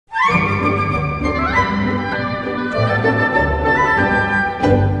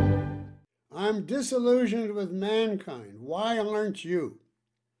I'm disillusioned with mankind. Why aren't you?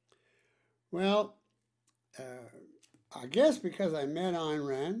 Well, I guess because I met Ayn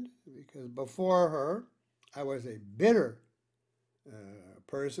Rand, because before her, I was a bitter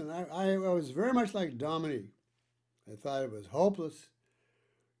person. I was very much like Dominique. I thought it was hopeless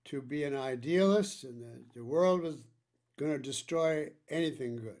to be an idealist and that the world was going to destroy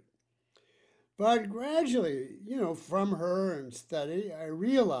anything good. But gradually, from her and study, I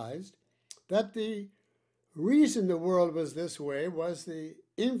realized that the reason the world was this way was the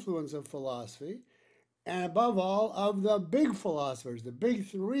influence of philosophy, and above all, of the big philosophers, the big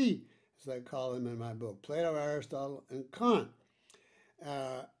three, as I call them in my book, Plato, Aristotle, and Kant.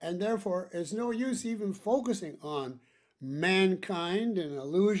 And therefore, it's no use even focusing on mankind and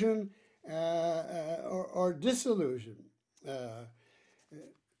illusion or disillusion.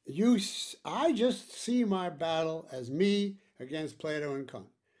 I just see my battle as me against Plato and Kant.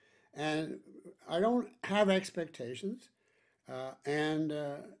 And I don't have expectations.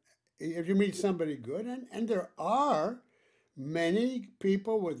 If you meet somebody good, and there are many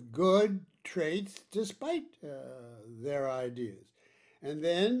people with good traits despite their ideas. And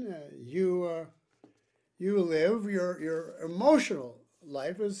then you live, your emotional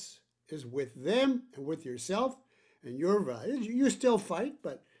life is with them and with yourself and your values. You still fight,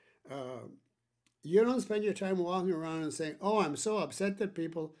 but you don't spend your time walking around and saying, oh, I'm so upset that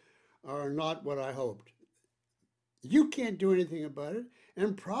people are not what I hoped. You can't do anything about it,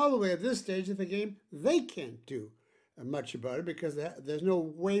 and probably at this stage of the game, they can't do much about it because there's no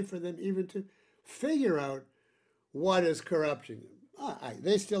way for them even to figure out what is corrupting them.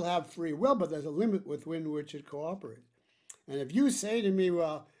 They still have free will, but there's a limit within which it cooperates. And if you say to me,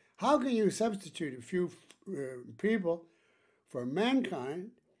 well, how can you substitute a few people for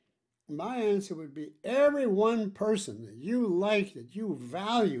mankind? My answer would be every one person that you like, that you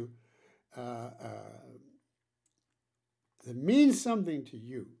value, that means something to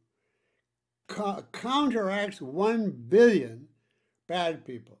you, counteracts 1 billion bad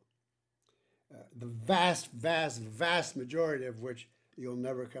people. The vast, vast, vast majority of which you'll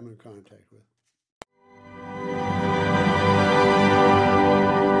never come in contact with.